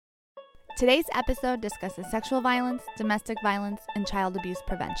Today's episode discusses sexual violence, domestic violence, and child abuse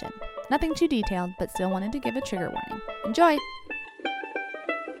prevention. Nothing too detailed, but still wanted to give a trigger warning. Enjoy!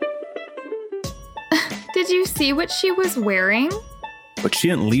 Did you see what she was wearing? But she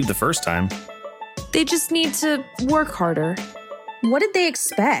didn't leave the first time. They just need to work harder. What did they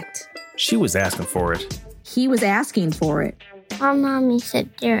expect? She was asking for it. He was asking for it. Our mommy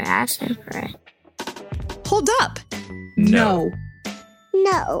said they're asking for it. Hold up. No.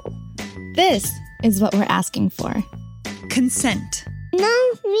 No. This is what we're asking for. Consent.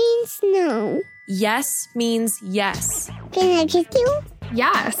 No means no. Yes means yes. Can I kiss you?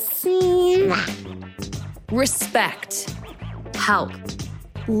 Yes. Respect. Help.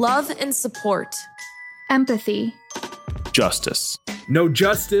 Love and support. Empathy. Justice. No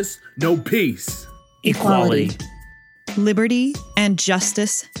justice, no peace. Equality. Liberty and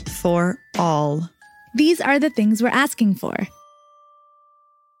justice for all. These are the things we're asking for.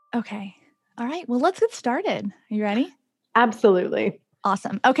 Okay. All right. Well, let's get started. Are you ready? Absolutely.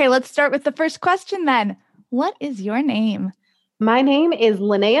 Awesome. Okay, let's start with the first question then. What is your name? My name is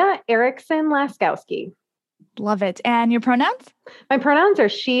Linnea Erickson Laskowski. Love it. And your pronouns? My pronouns are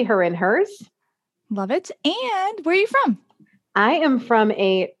she, her, and hers. Love it. And where are you from? I am from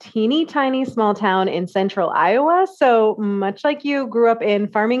a teeny tiny small town in central Iowa. So much like you, grew up in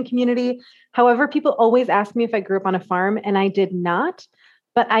farming community. However, people always ask me if I grew up on a farm, and I did not.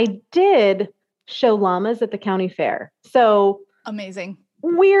 But I did show llamas at the county fair. So amazing.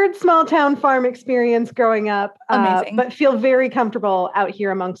 Weird small town farm experience growing up. Amazing. But feel very comfortable out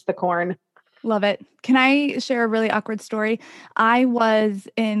here amongst the corn. Love it. Can I share a really awkward story? I was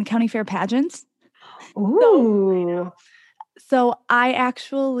in county fair pageants. Ooh. So I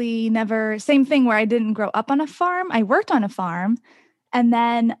actually never, same thing where I didn't grow up on a farm. I worked on a farm. And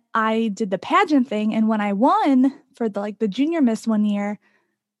then I did the pageant thing. And when I won for the junior miss one year,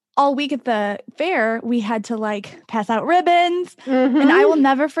 all week at the fair, we had to pass out ribbons. Mm-hmm. And I will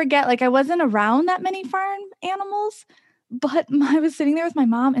never forget, I wasn't around that many farm animals, but I was sitting there with my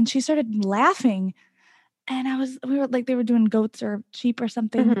mom and she started laughing. And they were doing goats or sheep or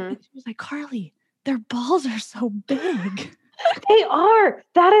something. Mm-hmm. And she was like, Carly, their balls are so big. They are.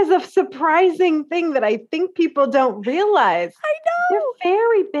 That is a surprising thing that I think people don't realize. I know. They're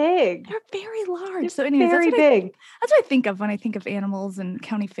very big. They're very large. They're so anyways, very big. That's what I think of when I think of animals and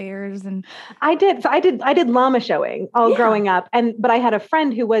county fairs. And I did llama showing growing up. But I had a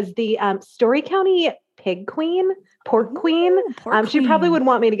friend who was the Story County pig queen, pork queen. She probably would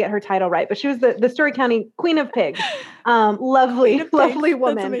want me to get her title right, but she was the Story County queen of pigs. Lovely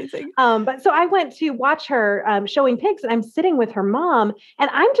woman. That's amazing. But so I went to watch her showing pigs, and I'm sitting with her mom, and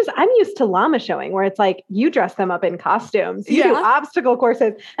I'm used to llama showing where it's you dress them up in costumes, you do obstacle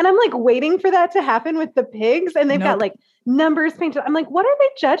courses, and I'm waiting for that to happen with the pigs, and they've got numbers painted. I'm what are they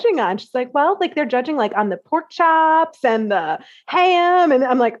judging on? She's well, they're judging on the pork chops and the ham. And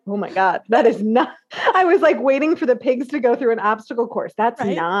I'm oh my God, that is not, I was waiting for the pigs to go through an obstacle course. That's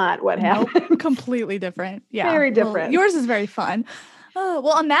not what happened. Completely different. Yeah. Very different. Well, yours is very fun. Well,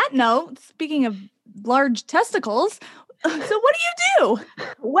 on that note, speaking of large testicles, so what do you do?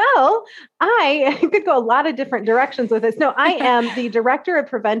 Well, I could go a lot of different directions with this. No, I am the Director of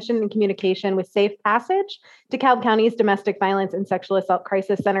Prevention and Communication with Safe Passage, DeKalb County's Domestic Violence and Sexual Assault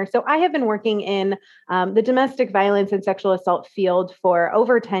Crisis Center. So I have been working in the domestic violence and sexual assault field for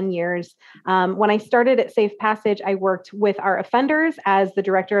over 10 years. When I started at Safe Passage, I worked with our offenders as the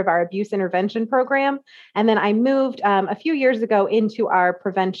director of our abuse intervention program. And then I moved a few years ago into our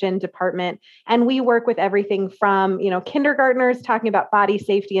prevention department. And we work with everything from, kindergartners talking about body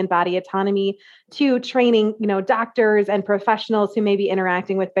safety and body autonomy to training, doctors and professionals who may be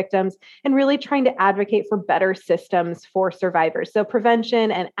interacting with victims and really trying to advocate for better systems for survivors. So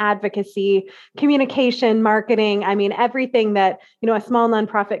prevention and advocacy, communication, marketing, everything that, a small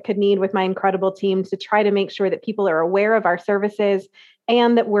nonprofit could need with my incredible team to try to make sure that people are aware of our services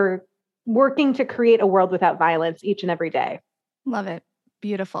and that we're working to create a world without violence each and every day. Love it.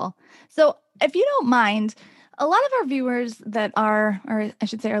 Beautiful. So if you don't mind, a lot of our viewers that are, or I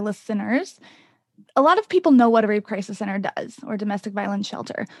should say our listeners, a lot of people know what a rape crisis center does or domestic violence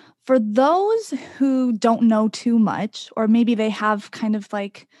shelter. For those who don't know too much, or maybe they have kind of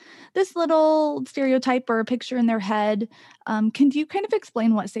this little stereotype or a picture in their head, can you kind of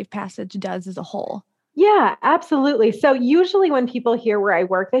explain what Safe Passage does as a whole? Yeah, absolutely. So usually when people hear where I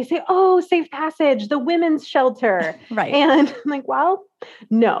work, they say, oh, Safe Passage, the women's shelter. Right. And I'm well,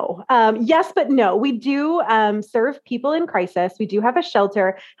 No. Yes, but no. We do serve people in crisis. We do have a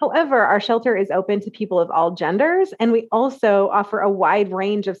shelter. However, our shelter is open to people of all genders, and we also offer a wide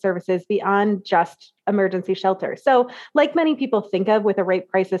range of services beyond just emergency shelter. So, like many people think of with a rape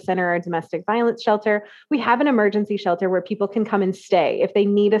crisis center or a domestic violence shelter, we have an emergency shelter where people can come and stay if they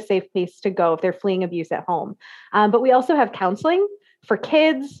need a safe place to go, if they're fleeing abuse at home. But we also have counseling for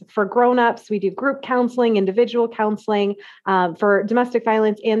kids, for grownups. We do group counseling, individual counseling for domestic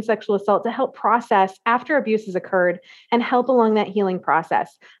violence and sexual assault to help process after abuse has occurred and help along that healing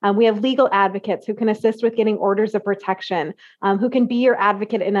process. We have legal advocates who can assist with getting orders of protection, who can be your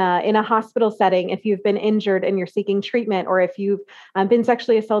advocate in a hospital setting if you've been injured and you're seeking treatment, or if you've been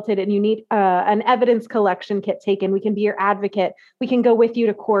sexually assaulted and you need an evidence collection kit taken. We can be your advocate. We can go with you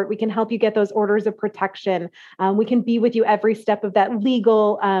to court. We can help you get those orders of protection. We can be with you every step of that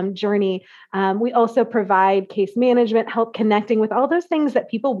legal journey. We also provide case management, help connecting with all those things that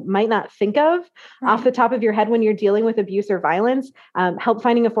people might not think of off the top of your head when you're dealing with abuse or violence, help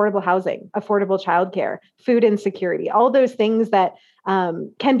finding affordable housing, affordable childcare, food insecurity, all those things that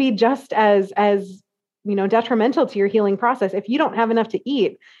can be just as detrimental to your healing process. If you don't have enough to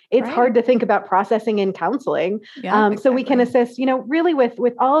eat, it's hard to think about processing in counseling. So we can assist, really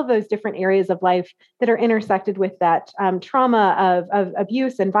with all of those different areas of life that are intersected with that trauma of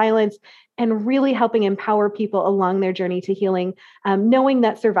abuse and violence, and really helping empower people along their journey to healing, knowing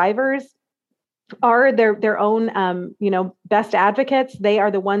that survivors are their own, best advocates. They are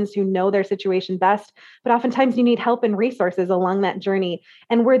the ones who know their situation best, but oftentimes you need help and resources along that journey.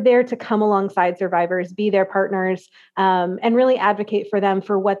 And we're there to come alongside survivors, be their partners, and really advocate for them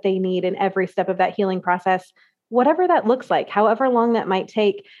for what they need in every step of that healing process, whatever that looks like, however long that might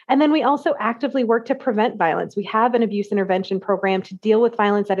take. And then we also actively work to prevent violence. We have an abuse intervention program to deal with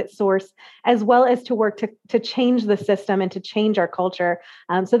violence at its source, as well as to work to change the system and to change our culture,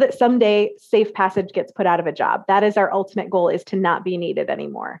 so that someday Safe Passage gets put out of a job. That is our ultimate goal, is to not be needed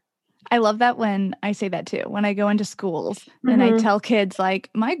anymore. I love that when I say that too, when I go into schools and I tell kids, like,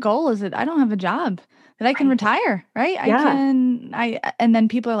 my goal is that I don't have a job, that I can retire, right? And then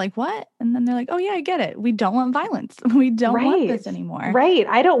people are like, what? And then they're like, oh yeah, I get it. We don't want violence. We don't want this anymore. Right.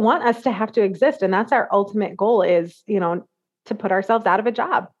 I don't want us to have to exist. And that's our ultimate goal, is, to put ourselves out of a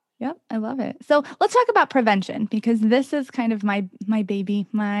job. Yep. I love it. So let's talk about prevention, because this is kind of my baby,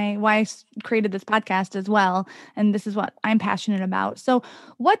 why I created this podcast as well. And this is what I'm passionate about. So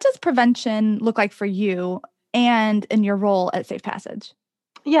what does prevention look like for you and in your role at Safe Passage?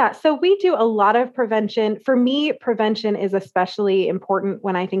 Yeah, so we do a lot of prevention. For me, prevention is especially important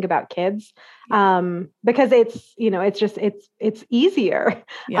when I think about kids, because it's easier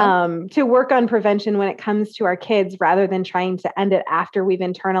to work on prevention when it comes to our kids, rather than trying to end it after we've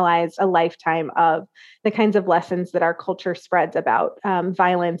internalized a lifetime of the kinds of lessons that our culture spreads about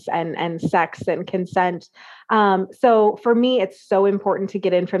violence and sex and consent. So for me, it's so important to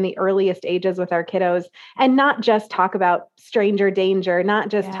get in from the earliest ages with our kiddos, and not just talk about stranger danger, not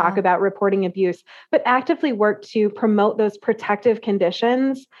just talk about reporting abuse, but actively work to promote those protective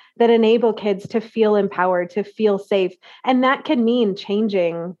conditions that enable kids to feel empowered, to feel safe. And that can mean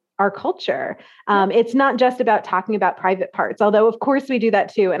changing our culture. It's not just about talking about private parts, although of course we do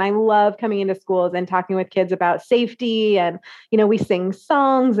that too. And I love coming into schools and talking with kids about safety, and, we sing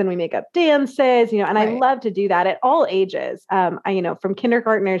songs and we make up dances, and I love to do that at all ages. From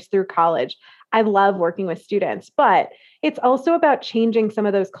kindergartners through college. I love working with students, but it's also about changing some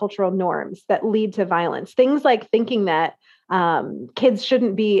of those cultural norms that lead to violence. Things like thinking that kids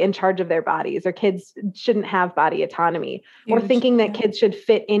shouldn't be in charge of their bodies, or kids shouldn't have body autonomy, or thinking that kids should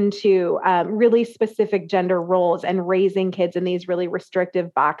fit into really specific gender roles, and raising kids in these really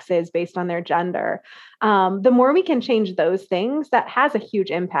restrictive boxes based on their gender. The more we can change those things, that has a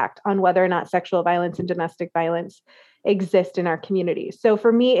huge impact on whether or not sexual violence and domestic violence exist in our community. So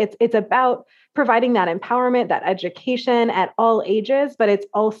for me, it's about providing that empowerment, that education at all ages, but it's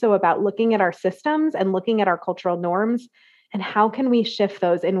also about looking at our systems and looking at our cultural norms, and how can we shift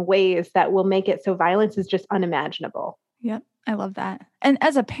those in ways that will make it so violence is just unimaginable. Yep. I love that. And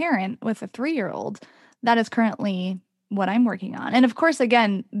as a parent with a 3-year-old, that is currently what I'm working on. And of course,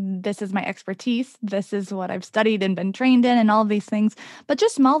 again, this is my expertise. This is what I've studied and been trained in, and all of these things, but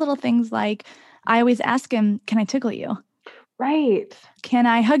just small little things like, I always ask him, can I tickle you? Right. Can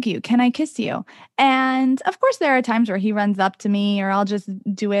I hug you? Can I kiss you? And of course, there are times where he runs up to me, or I'll just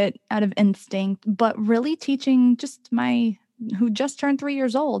do it out of instinct, but really teaching just who just turned 3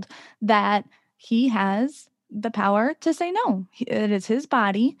 years old, that he has the power to say no. It is his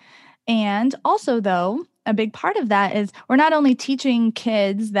body. And also, though, a big part of that is we're not only teaching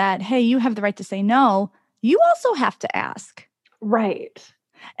kids that, hey, you have the right to say no, you also have to ask. Right.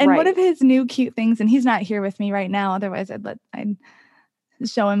 And one of his new cute things, and he's not here with me right now, otherwise I'd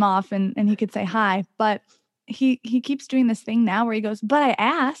show him off and he could say hi. But he keeps doing this thing now where he goes, but I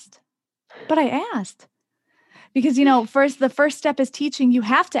asked. Because, the first step is teaching, you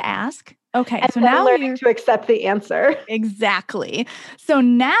have to ask. Okay. And so then now learning to accept the answer. Exactly. So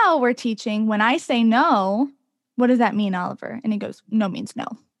now we're teaching, when I say no, what does that mean, Oliver? And he goes, no means no.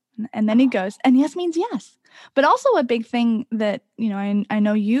 And then he goes, and yes means yes. But also a big thing that, I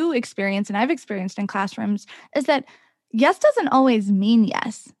know you experience and I've experienced in classrooms is that yes doesn't always mean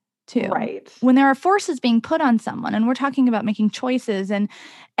yes too. Right. When there are forces being put on someone and we're talking about making choices and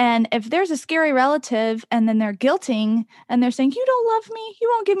if there's a scary relative and then they're guilting and they're saying, you don't love me, you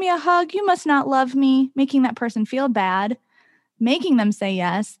won't give me a hug, you must not love me, making that person feel bad, making them say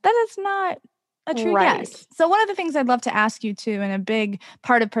yes, that is not a true yes. So one of the things I'd love to ask you too, and a big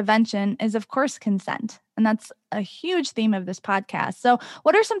part of prevention is, of course, consent. And that's a huge theme of this podcast. So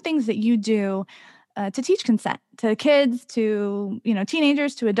what are some things that you do to teach consent to kids, to,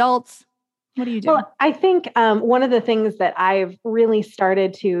 teenagers, to adults? What do you do? Well, I think one of the things that I've really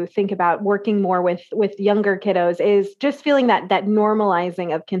started to think about working more with younger kiddos is just feeling that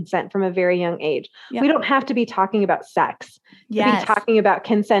normalizing of consent from a very young age. Yep. We don't have to be talking about sex to be talking about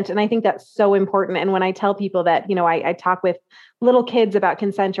consent. And I think that's so important. And when I tell people that, I talk with little kids about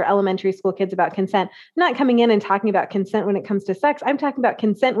consent or elementary school kids about consent, I'm not coming in and talking about consent when it comes to sex. I'm talking about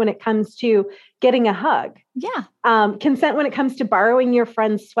consent when it comes to getting a hug. Yeah. Consent when it comes to borrowing your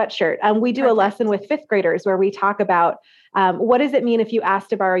friend's sweatshirt. We do a lesson with fifth graders where we talk about what does it mean if you ask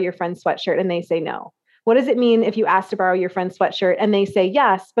to borrow your friend's sweatshirt and they say no? What does it mean if you ask to borrow your friend's sweatshirt and they say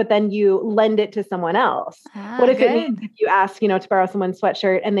yes, but then you lend it to someone else? What if it means if you ask, to borrow someone's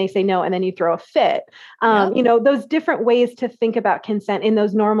sweatshirt and they say no, and then you throw a fit? Those different ways to think about consent in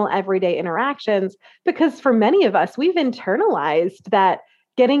those normal everyday interactions, because for many of us, we've internalized that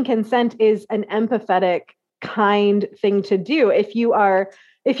getting consent is an empathetic, kind thing to do.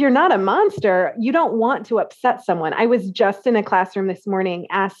 If you're not a monster, you don't want to upset someone. I was just in a classroom this morning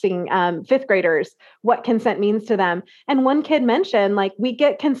asking fifth graders what consent means to them. And one kid mentioned, we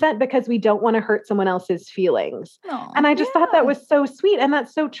get consent because we don't want to hurt someone else's feelings. And I just thought that was so sweet. And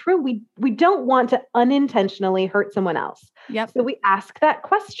that's so true. We don't want to unintentionally hurt someone else. Yep. So we ask that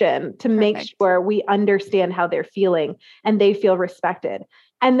question to make sure we understand how they're feeling and they feel respected.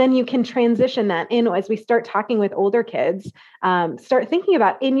 And then you can transition that in as we start talking with older kids, start thinking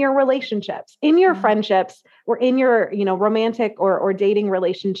about in your relationships, in your friendships, or in your, romantic or dating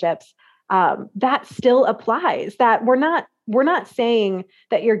relationships, that still applies. That we're not saying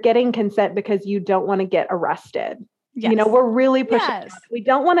that you're getting consent because you don't want to get arrested. Yes. We're really pushing. Yes. We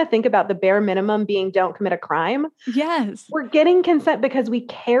don't want to think about the bare minimum being don't commit a crime. Yes. We're getting consent because we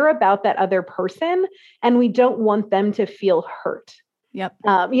care about that other person and we don't want them to feel hurt. Yep.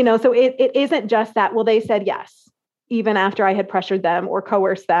 So it isn't just that, well, they said yes, even after I had pressured them or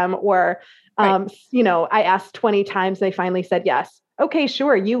coerced them or, I asked 20 times, they finally said yes. Okay,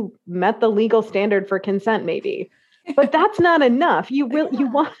 sure. You met the legal standard for consent, maybe, but that's not enough. You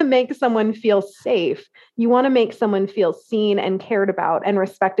want to make someone feel safe. You want to make someone feel seen and cared about and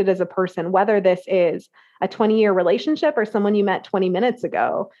respected as a person, whether this is a 20-year relationship or someone you met 20 minutes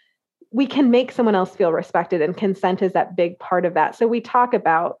ago. We can make someone else feel respected, and consent is that big part of that. So we talk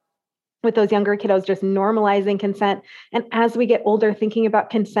about with those younger kiddos, just normalizing consent. And as we get older, thinking about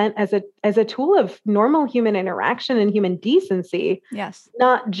consent as a tool of normal human interaction and human decency. Yes.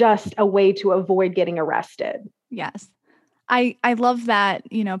 Not just a way to avoid getting arrested. Yes. I love that,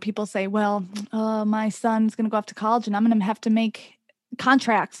 people say, well, my son's going to go off to college and I'm going to have to make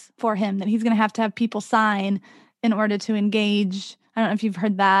contracts for him that he's going to have people sign in order to engage. I don't know if you've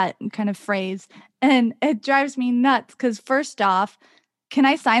heard that kind of phrase. And it drives me nuts because first off, can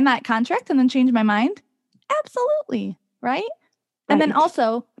I sign that contract and then change my mind? Absolutely. Right? And then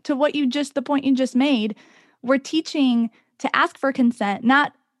also to the point you just made, we're teaching to ask for consent,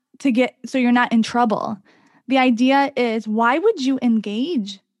 not to get, so you're not in trouble. The idea is, why would you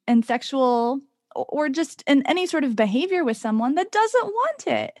engage in sexual or just in any sort of behavior with someone that doesn't want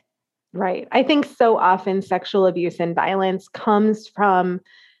it? Right. I think so often sexual abuse and violence comes from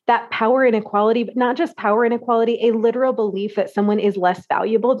that power inequality, but not just power inequality, a literal belief that someone is less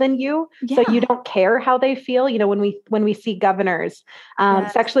valuable than you. Yeah. So you don't care how they feel. When we see governors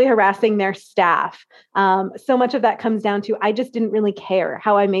sexually harassing their staff, so much of that comes down to, I just didn't really care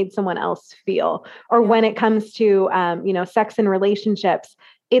how I made someone else feel. Or when it comes to, sex and relationships,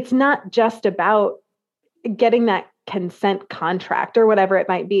 it's not just about getting that consent contract or whatever it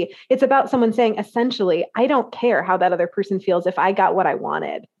might be. It's about someone saying, essentially, I don't care how that other person feels if I got what I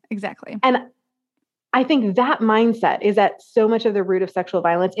wanted. Exactly. And I think that mindset is at so much of the root of sexual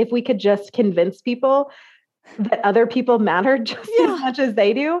violence. If we could just convince people that other people matter just as much as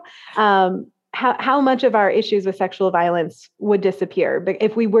they do, how much of our issues with sexual violence would disappear but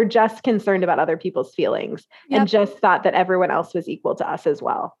if we were just concerned about other people's feelings and just thought that everyone else was equal to us as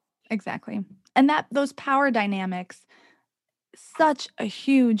well. Exactly. And that those power dynamics, such a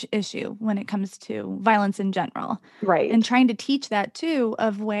huge issue when it comes to violence in general. Right. And trying to teach that too,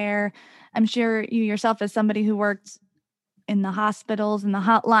 of where I'm sure you yourself, as somebody who worked in the hospitals and the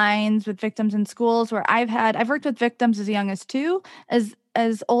hotlines with victims in schools, where I've worked with victims as young as 2,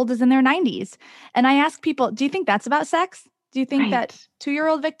 as old as in their 90s. And I ask people, do you think that's about sex? Do you think that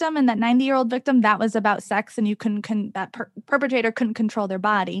 2-year-old victim and that 90-year-old victim, that was about sex and you perpetrator couldn't control their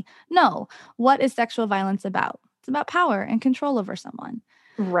body? No. What is sexual violence about? It's about power and control over someone.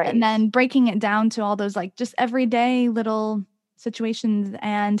 Right. And then breaking it down to all those like just everyday little situations.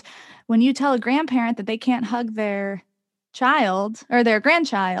 And when you tell a grandparent that they can't hug their child or their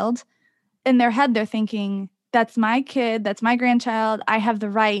grandchild, in their head, they're thinking, that's my kid, that's my grandchild. I have the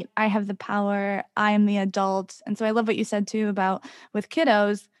right, I have the power, I am the adult. And so I love what you said too about with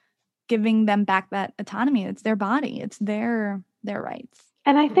kiddos, giving them back that autonomy. It's their body, it's their rights.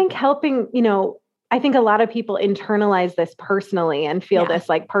 And I think helping, I think a lot of people internalize this personally and feel this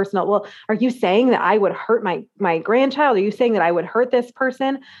like personal. Well, are you saying that I would hurt my grandchild? Are you saying that I would hurt this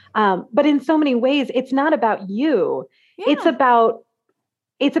person? But in so many ways, it's not about you. Yeah.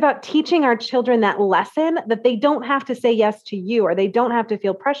 It's about teaching our children that lesson that they don't have to say yes to you, or they don't have to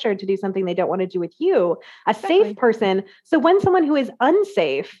feel pressured to do something they don't want to do with you, a safe person. So when someone who is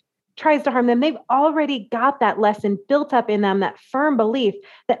unsafe tries to harm them, they've already got that lesson built up in them, that firm belief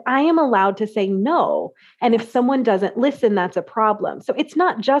that I am allowed to say no. And if someone doesn't listen, that's a problem. So it's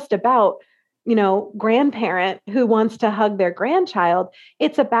not just about, grandparent who wants to hug their grandchild.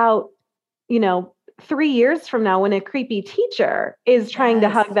 It's about, 3 years from now, when a creepy teacher is trying to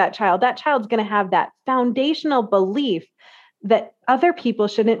hug that child's going to have that foundational belief that other people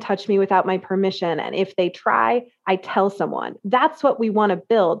shouldn't touch me without my permission. And if they try, I tell someone. That's what we want to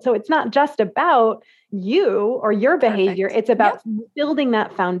build. So it's not just about you or your behavior. It's about building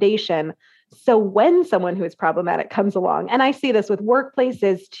that foundation. So when someone who is problematic comes along, and I see this with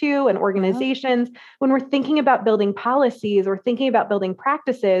workplaces too, and organizations, when we're thinking about building policies or thinking about building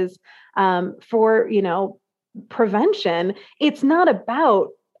practices for, prevention, it's not about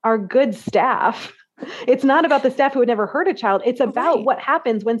our good staff. It's not about the staff who would never hurt a child. It's about what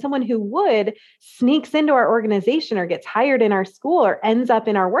happens when someone who would sneaks into our organization or gets hired in our school or ends up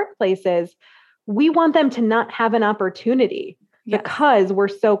in our workplaces. We want them to not have an opportunity because we're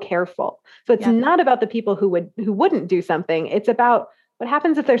so careful. So it's not about the people who wouldn't do something. It's about what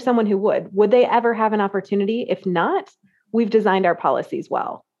happens if there's someone who would. Would they ever have an opportunity? If not, we've designed our policies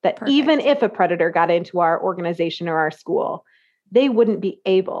well, that even if a predator got into our organization or our school, they wouldn't be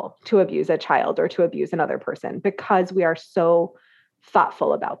able to abuse a child or to abuse another person because we are so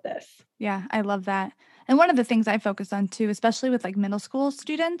thoughtful about this. Yeah, I love that. And one of the things I focus on too, especially with like middle school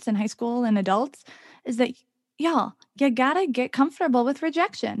students and high school and adults, is that you gotta get comfortable with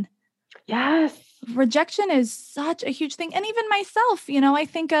rejection. Yes. Rejection is such a huge thing. And even myself, I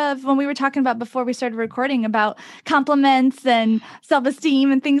think of when we were talking about before we started recording about compliments and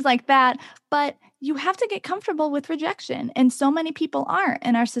self-esteem and things like that. But you have to get comfortable with rejection. And so many people aren't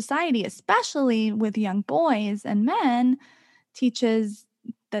in our society, especially with young boys and men, teaches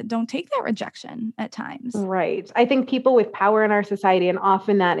that don't take that rejection at times. Right. I think people with power in our society, and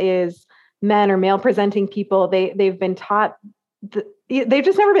often that is men or male presenting people, they've been taught, they've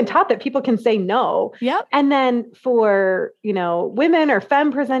just never been taught that people can say no. Yep. And then for, women or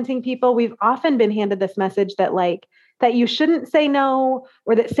femme presenting people, we've often been handed this message that that you shouldn't say no,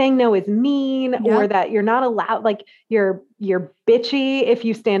 or that saying no is mean, or that you're not allowed, you're bitchy if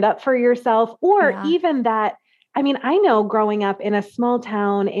you stand up for yourself, or even that, I know growing up in a small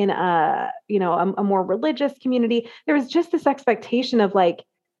town in a more religious community, there was just this expectation of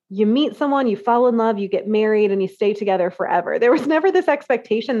you meet someone, you fall in love, you get married, and you stay together forever. There was never this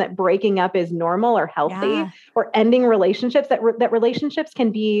expectation that breaking up is normal or healthy, or ending relationships, that relationships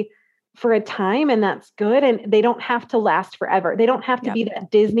can be for a time and that's good. And they don't have to last forever. They don't have to be that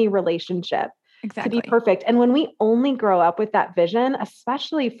Disney relationship to be perfect. And when we only grow up with that vision,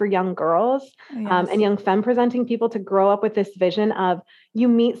 especially for young girls and young femme presenting people, to grow up with this vision of you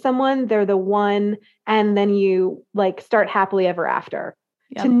meet someone, they're the one, and then you start happily ever after.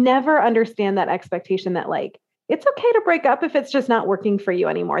 To never understand that expectation that it's okay to break up if it's just not working for you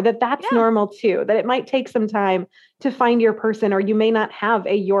anymore, that's normal too, that it might take some time to find your person, or you may not have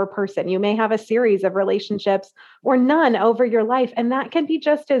your person. You may have a series of relationships or none over your life. And that can be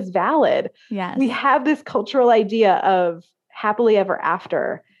just as valid. Yes. We have this cultural idea of happily ever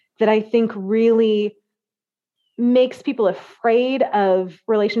after that I think really makes people afraid of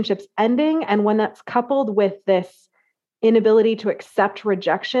relationships ending. And when that's coupled with this inability to accept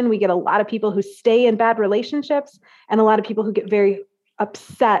rejection, we get a lot of people who stay in bad relationships and a lot of people who get very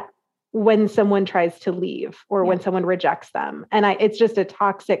upset when someone tries to leave or when someone rejects them. And it's just a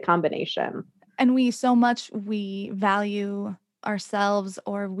toxic combination. And we value ourselves,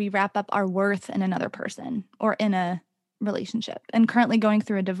 or we wrap up our worth in another person or in a relationship. And currently going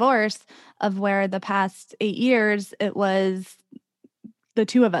through a divorce of where the past 8 years, it was the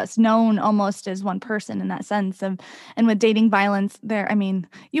two of us known almost as one person in that sense of, and with dating violence there, I mean,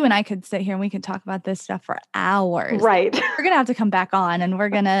 you and I could sit here and we could talk about this stuff for hours. Right. We're going to have to come back on and we're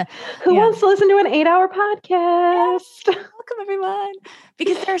going to. Who wants to listen to an 8-hour podcast? Welcome everyone.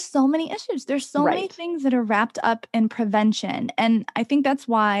 Because there are so many issues. There's so many things that are wrapped up in prevention. And I think that's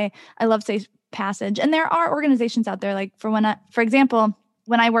why I love Safe Passage. And there are organizations out there, like for example,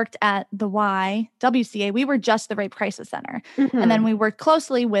 when I worked at the YWCA, we were just the Rape Crisis Center. Mm-hmm. And then we worked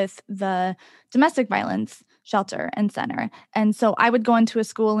closely with the Domestic Violence Shelter and Center. And so I would go into a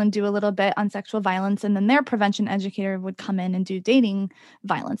school and do a little bit on sexual violence. And then their prevention educator would come in and do dating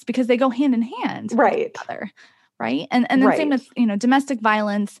violence, because they go hand in hand with each other. Right. And then same with, domestic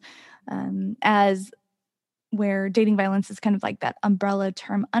violence, as where dating violence is kind of like that umbrella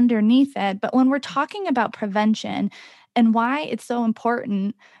term underneath it. But when we're talking about prevention, and why it's so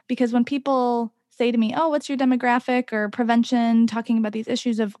important, because when people say to me, oh, what's your demographic or prevention, talking about these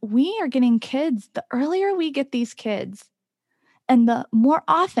issues of we are getting kids, the earlier we get these kids and the more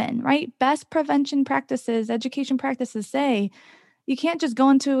often, right? Best prevention practices, education practices say, you can't just go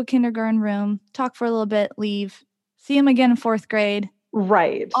into a kindergarten room, talk for a little bit, leave, see them again in 4th grade.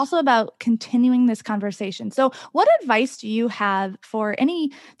 Right. Also about continuing this conversation. So what advice do you have for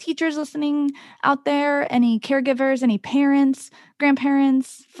any teachers listening out there, any caregivers, any parents,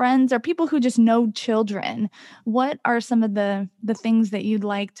 grandparents, friends, or people who just know children? What are some of the things that you'd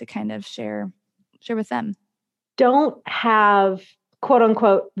like to kind of share with them? Don't have, quote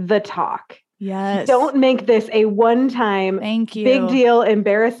unquote, the talk. Yes. Don't make this a one-time big deal,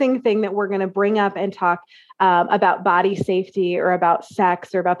 embarrassing thing that we're going to bring up and talk about body safety or about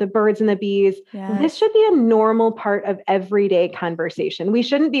sex or about the birds and the bees. Yes. This should be a normal part of everyday conversation. We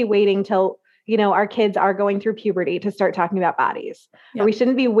shouldn't be waiting till, our kids are going through puberty to start talking about bodies. Yep. Or we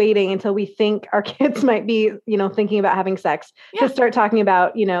shouldn't be waiting until we think our kids might be, thinking about having sex to start talking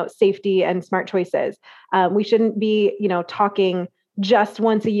about, safety and smart choices. We shouldn't be, talking just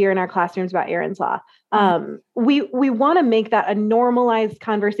once a year in our classrooms about Aaron's Law. We want to make that a normalized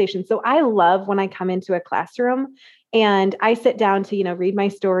conversation. So I love when I come into a classroom and I sit down to, read my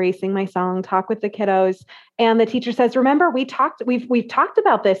story, sing my song, talk with the kiddos. And the teacher says, remember, we've talked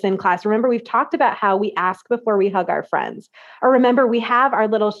about this in class. Remember, we've talked about how we ask before we hug our friends. Or remember, we have our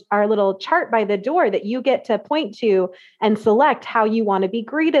little chart by the door that you get to point to and select how you want to be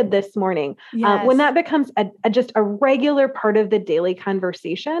greeted this morning. Yes. When that becomes just a regular part of the daily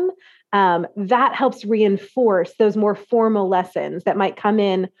conversation, that helps reinforce those more formal lessons that might come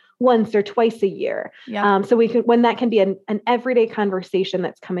in once or twice a year. Yep. So when that can be an everyday conversation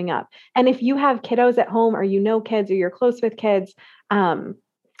that's coming up. And if you have kiddos at home or kids or you're close with kids,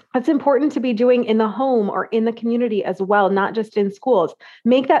 that's important to be doing in the home or in the community as well, not just in schools.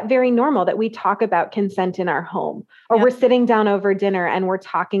 Make that very normal that we talk about consent in our home, or we're sitting down over dinner and we're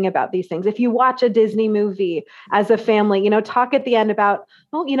talking about these things. If you watch a Disney movie as a family, talk at the end about,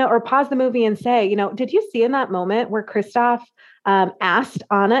 or pause the movie and say, did you see in that moment where Kristoff asked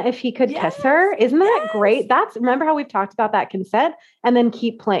Anna if he could kiss her? Isn't that great? Remember how we've talked about that consent, and then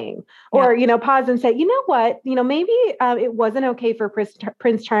keep playing, or, pause and say, what, maybe it wasn't okay for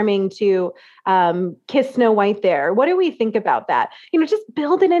Prince Charming to kiss Snow White there. What do we think about that? Just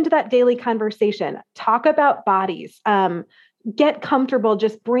build it into that daily conversation. Talk about bodies. Get comfortable.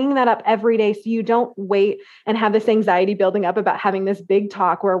 Just bring that up every day so you don't wait and have this anxiety building up about having this big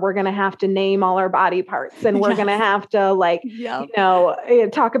talk where we're going to have to name all our body parts and we're going to have to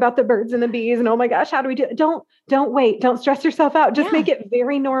talk about the birds and the bees and, oh my gosh, how do we do it? Don't wait. Don't stress yourself out. Just make it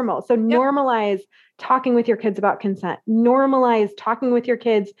very normal. So normalize talking with your kids about consent. Normalize talking with your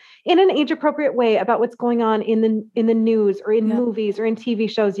kids in an age appropriate way about what's going on in the news or in movies or in TV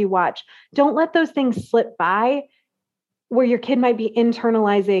shows you watch. Don't let those things slip by. where your kid might be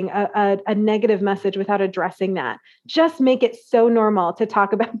internalizing a negative message without addressing that. Just make it so normal to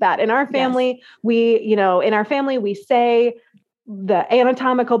talk about that. In our family, we say the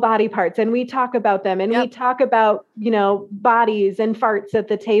anatomical body parts and we talk about them and we talk about, bodies and farts at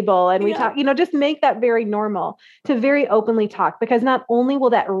the table. And we talk, just make that very normal to very openly talk, because not only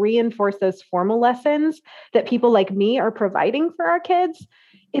will that reinforce those formal lessons that people like me are providing for our kids,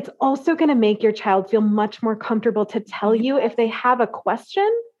 it's also going to make your child feel much more comfortable to tell you if they have a question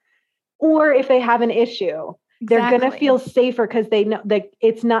or if they have an issue. Exactly. They're going to feel safer because they know that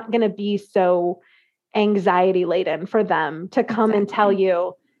it's not going to be so anxiety laden for them to come and tell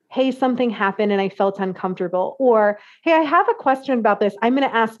you, hey, something happened and I felt uncomfortable, or, hey, I have a question about this. I'm going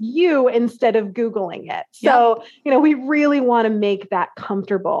to ask you instead of Googling it. So, we really want to make that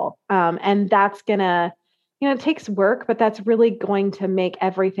comfortable. And that's going to, it takes work, but that's really going to make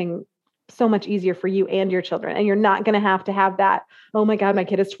everything so much easier for you and your children. And you're not going to have that, oh my God, my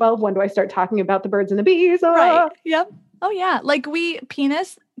kid is 12. When do I start talking about the birds and the bees? Oh. Right. Yep. Oh yeah. Like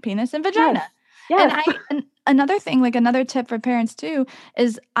penis and vagina. Yes. And another thing, like another tip for parents too,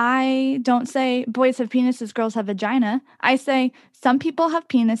 is I don't say boys have penises, girls have vagina. I say some people have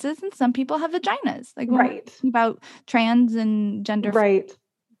penises and some people have vaginas. Like when we're talking about trans and gender. Right.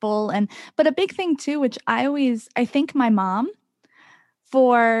 But a big thing too, which I thank my mom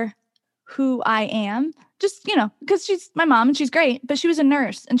for who I am, just, because she's my mom and she's great, but she was a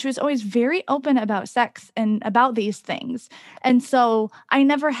nurse and she was always very open about sex and about these things. And so I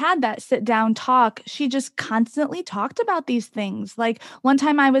never had that sit down talk. She just constantly talked about these things. Like one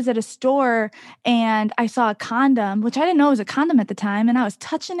time I was at a store and I saw a condom, which I didn't know was a condom at the time. And I was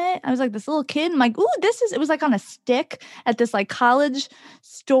touching it. I was like this little kid. I'm like, ooh, it was like on a stick at this like college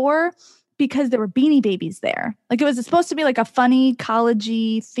store, because there were Beanie Babies there. Like it was supposed to be like a funny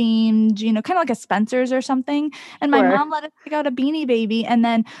college-y themed, kind of like a Spencer's or something. And my mom let us pick out a Beanie Baby, and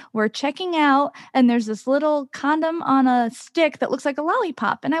then we're checking out and there's this little condom on a stick that looks like a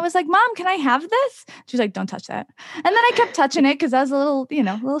lollipop. And I was like, Mom, can I have this? She's like, don't touch that. And then I kept touching it because I was a little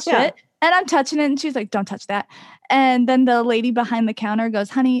shit. Yeah. And I'm touching it and she's like, don't touch that. And then the lady behind the counter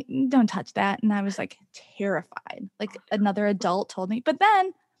goes, honey, don't touch that. And I was like terrified. Like another adult told me. But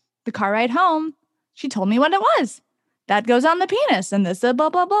then the car ride home, she told me what it was. That goes on the penis and this, blah, blah,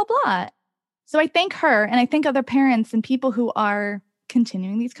 blah, blah. So I thank her and I thank other parents and people who are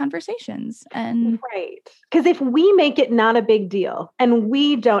continuing these conversations. And right. Because if we make it not a big deal and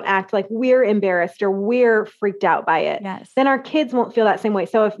we don't act like we're embarrassed or we're freaked out by it, then our kids won't feel that same way.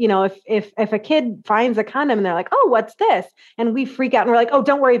 So if a kid finds a condom and they're like, oh, what's this? And we freak out and we're like, oh,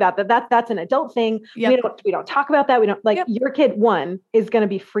 don't worry about that. That's an adult thing. Yep. We don't talk about that. We don't your kid, one, is going to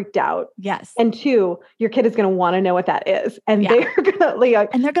be freaked out. Yes. And two, your kid is going to want to know what that is. And they're going to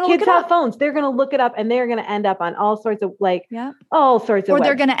and they're going to kids have phones. They're going to look it up and they're going to end up on all sorts of all sorts of or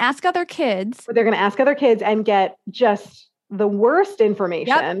they're going to ask other kids. Or they're going to ask other kids and get just the worst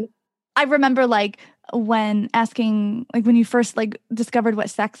information. Yep. I remember when asking, when you first discovered what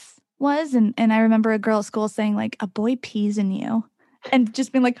sex was. And I remember a girl at school saying a boy pees in you and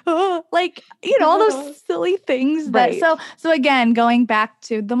just being oh, all those silly things. So again, going back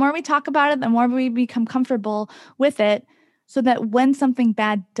to the more we talk about it, the more we become comfortable with it, so that when something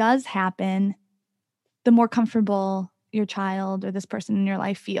bad does happen, the more comfortable your child or this person in your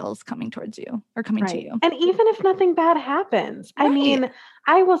life feels coming towards you or coming to you. And even if nothing bad happens, I mean,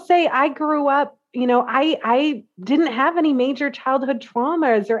 I will say I grew up, I didn't have any major childhood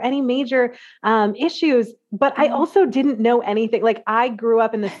traumas or any major issues, but I also didn't know anything. I grew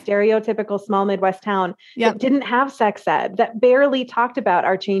up in the stereotypical small Midwest town that didn't have sex ed, that barely talked about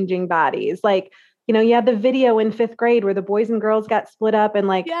our changing bodies. You had the video in 5th grade where the boys and girls got split up and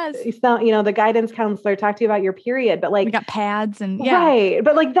the guidance counselor talked to you about your period, but we got pads and right.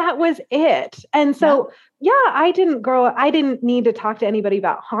 But that was it. And so, I didn't grow up. I didn't need to talk to anybody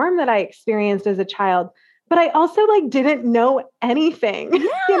about harm that I experienced as a child, but I also didn't know anything,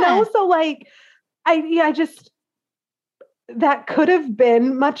 So I just, that could have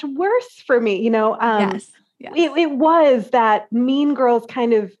been much worse for me, Yes. It was that Mean Girls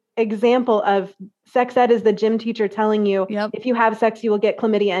kind of example of sex ed is the gym teacher telling you, if you have sex, you will get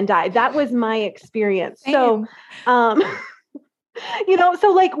chlamydia and die. That was my experience. Same. So,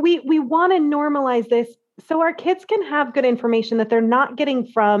 we want to normalize this so our kids can have good information that they're not getting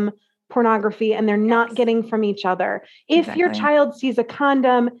from pornography and they're not getting from each other. If your child sees a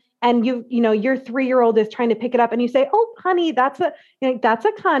condom and your 3-year-old is trying to pick it up and you say, oh, honey, that's a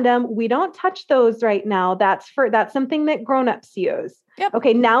condom. We don't touch those right now. That's something that grownups use. Yep.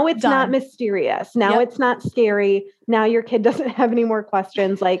 Okay. Now it's not mysterious. Now it's not scary. Now your kid doesn't have any more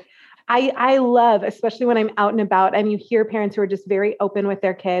questions. I love, especially when I'm out and about and you hear parents who are just very open with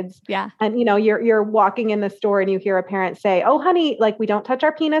their kids. Yeah. And, you're walking in the store and you hear a parent say, oh, honey, like we don't touch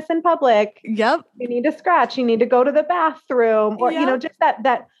our penis in public. Yep. You need to scratch. You need to go to the bathroom or, just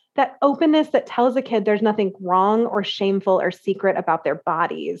that openness that tells a kid there's nothing wrong or shameful or secret about their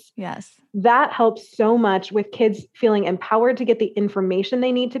bodies. Yes. That helps so much with kids feeling empowered to get the information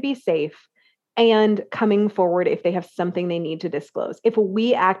they need to be safe and coming forward if they have something they need to disclose. If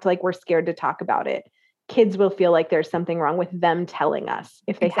we act like we're scared to talk about it, kids will feel like there's something wrong with them telling us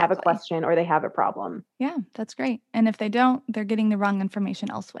if they have a question or they have a problem. Yeah, that's great. And if they don't, they're getting the wrong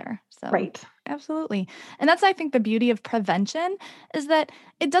information elsewhere. So right. Absolutely. And that's, I think, the beauty of prevention is that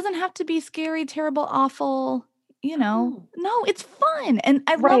it doesn't have to be scary, terrible, awful. No, it's fun. And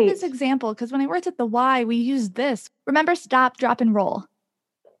I love this example because when I worked at the Y, we used this. Remember, stop, drop, and roll.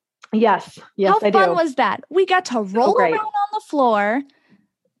 Yes. How fun was that? We got to roll around on the floor,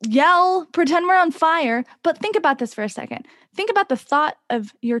 yell, pretend we're on fire. But think about this for a second. Think about the thought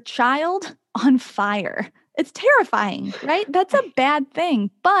of your child on fire. It's terrifying, right? That's a bad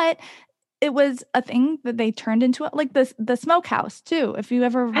thing. But it was a thing that they turned into like the smokehouse too. If you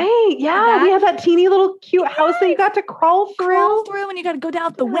ever, hey, yeah, we have that teeny little cute house that you got to crawl through, and you got to go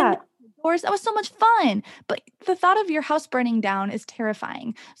down the window. Doors. That was so much fun. But the thought of your house burning down is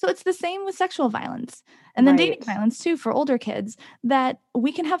terrifying. So it's the same with sexual violence and then dating violence too for older kids, that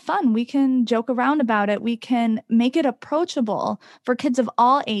we can have fun. We can joke around about it. We can make it approachable for kids of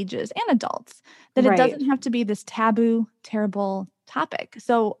all ages and adults, that it doesn't have to be this taboo, terrible topic.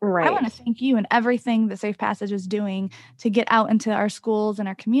 So I want to thank you and everything that Safe Passage is doing to get out into our schools and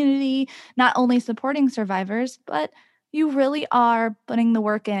our community, not only supporting survivors, but you really are putting the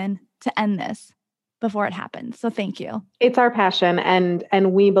work in to end this before it happens. So thank you. It's our passion.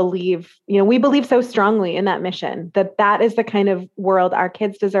 And we believe so strongly in that mission, that is the kind of world our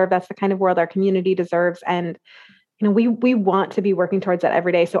kids deserve. That's the kind of world our community deserves. And, we want to be working towards that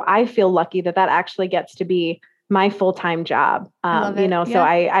every day. So I feel lucky that actually gets to be my full-time job.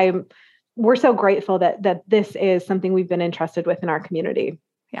 So we're so grateful that this is something we've been entrusted with in our community.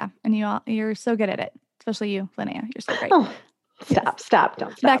 Yeah. And you're so good at it, especially you, Linnea. You're so great. Oh. Don't stop.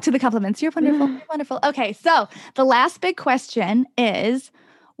 Back to the compliments. You're wonderful. You're wonderful. Okay. So the last big question is,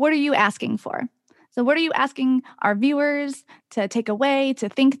 what are you asking for? So what are you asking our viewers to take away, to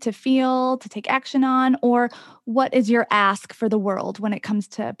think, to feel, to take action on? Or what is your ask for the world when it comes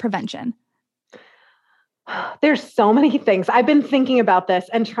to prevention? There's so many things. I've been thinking about this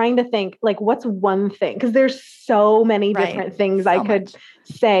and trying to think, like, what's one thing? Because there's so many different things I could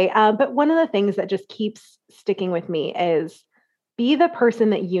say. But one of the things that just keeps sticking with me is be the person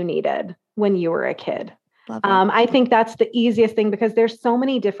that you needed when you were a kid. I think that's the easiest thing because there's so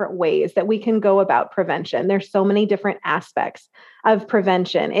many different ways that we can go about prevention. There's so many different aspects of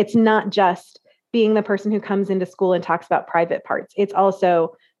prevention. It's not just being the person who comes into school and talks about private parts. It's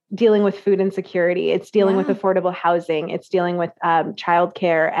also dealing with food insecurity. It's dealing with affordable housing. It's dealing with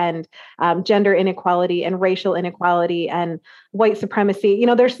childcare and gender inequality and racial inequality and white supremacy.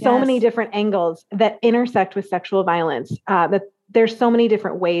 There's so many different angles that intersect with sexual violence, that there's so many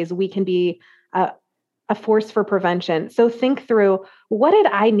different ways we can be a force for prevention. So think through, what did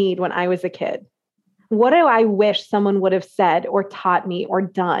I need when I was a kid? What do I wish someone would have said or taught me or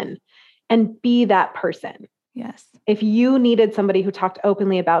done? And be that person. Yes. If you needed somebody who talked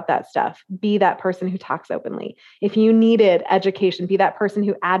openly about that stuff, be that person who talks openly. If you needed education, be that person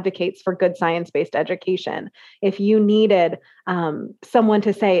who advocates for good science-based education. If you needed someone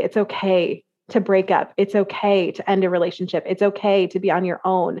to say, it's okay to break up, it's okay to end a relationship, it's okay to be on your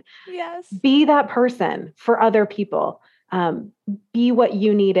own. Yes. Be that person for other people. Be what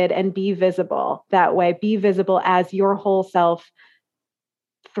you needed and be visible that way. Be visible as your whole self,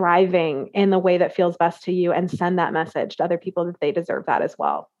 thriving in the way that feels best to you, and send that message to other people that they deserve that as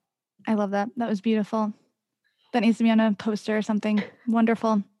well. I love that. That was beautiful. That needs to be on a poster or something.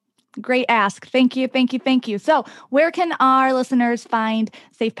 Wonderful. Great ask. Thank you. Thank you. Thank you. So where can our listeners find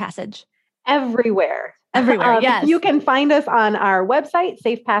Safe Passage? Everywhere. Yes. You can find us on our website,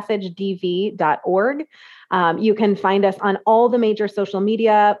 safepassagedv.org. You can find us on all the major social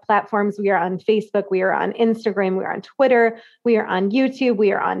media platforms. We are on Facebook. We are on Instagram. We are on Twitter. We are on YouTube.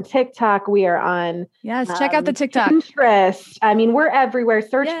 We are on TikTok. We are on check out the TikTok. Pinterest. I mean, we're everywhere.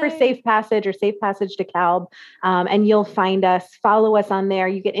 Search for Safe Passage or Safe Passage DeKalb, and you'll find us. Follow us on there.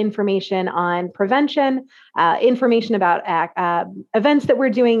 You get information on prevention, information about events that we're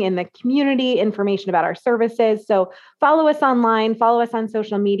doing in the community, information about our services. So follow us online. Follow us on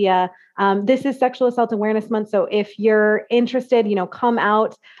social media. This is Sexual Assault Awareness Month. So if you're interested, come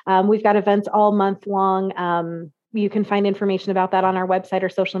out. We've got events all month long. you can find information about that on our website or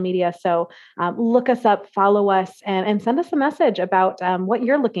social media. So look us up, follow us, and send us a message about what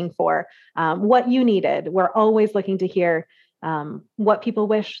you're looking for, what you needed. We're always looking to hear what people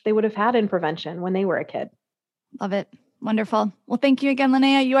wish they would have had in prevention when they were a kid. Love it. Wonderful. Well, thank you again,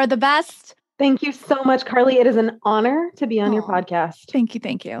 Linnea. You are the best. Thank you so much, Carly. It is an honor to be on your podcast. Thank you.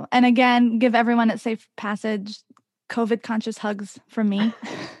 Thank you. And again, give everyone at Safe Passage COVID conscious hugs from me.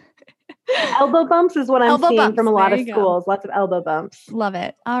 Elbow bumps is what I'm seeing from a lot of schools. Lots of elbow bumps. Love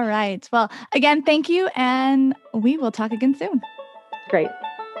it. All right. Well, again, thank you. And we will talk again soon. Great.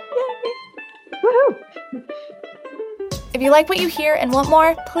 Yay. Woohoo. If you like what you hear and want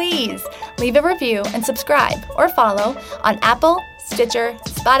more, please leave a review and subscribe or follow on Apple, Stitcher,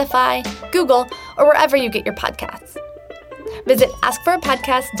 Spotify, Google, or wherever you get your podcasts. Visit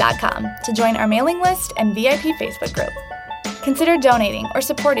askforapodcast.com to join our mailing list and VIP Facebook group. Consider donating or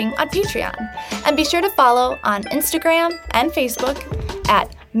supporting on Patreon. And be sure to follow on Instagram and Facebook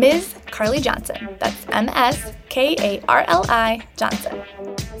at Ms. Carly Johnson. That's MSKARLI Johnson.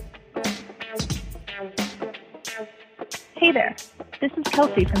 Hey there, this is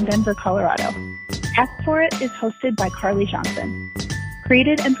Kelsey from Denver, Colorado. Ask For It is hosted by Carly Johnson.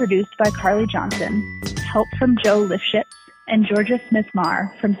 Created and produced by Carly Johnson. Help from Joe Lifshitz and Georgia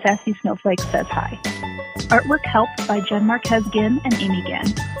Smith-Marr from Sassy Snowflake Says Hi. Artwork help by Jen Marquez Ginn and Amy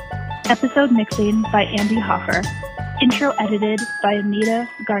Ginn. Episode mixing by Andy Hoffer. Intro edited by Anita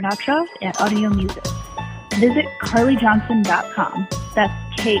Garnatra and Audio Music. Visit carlyjohnson.com.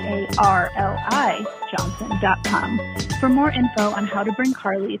 That's KARLI Johnson.com for more info on how to bring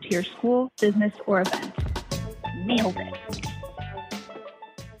Carly to your school, business, or event. Nailed it.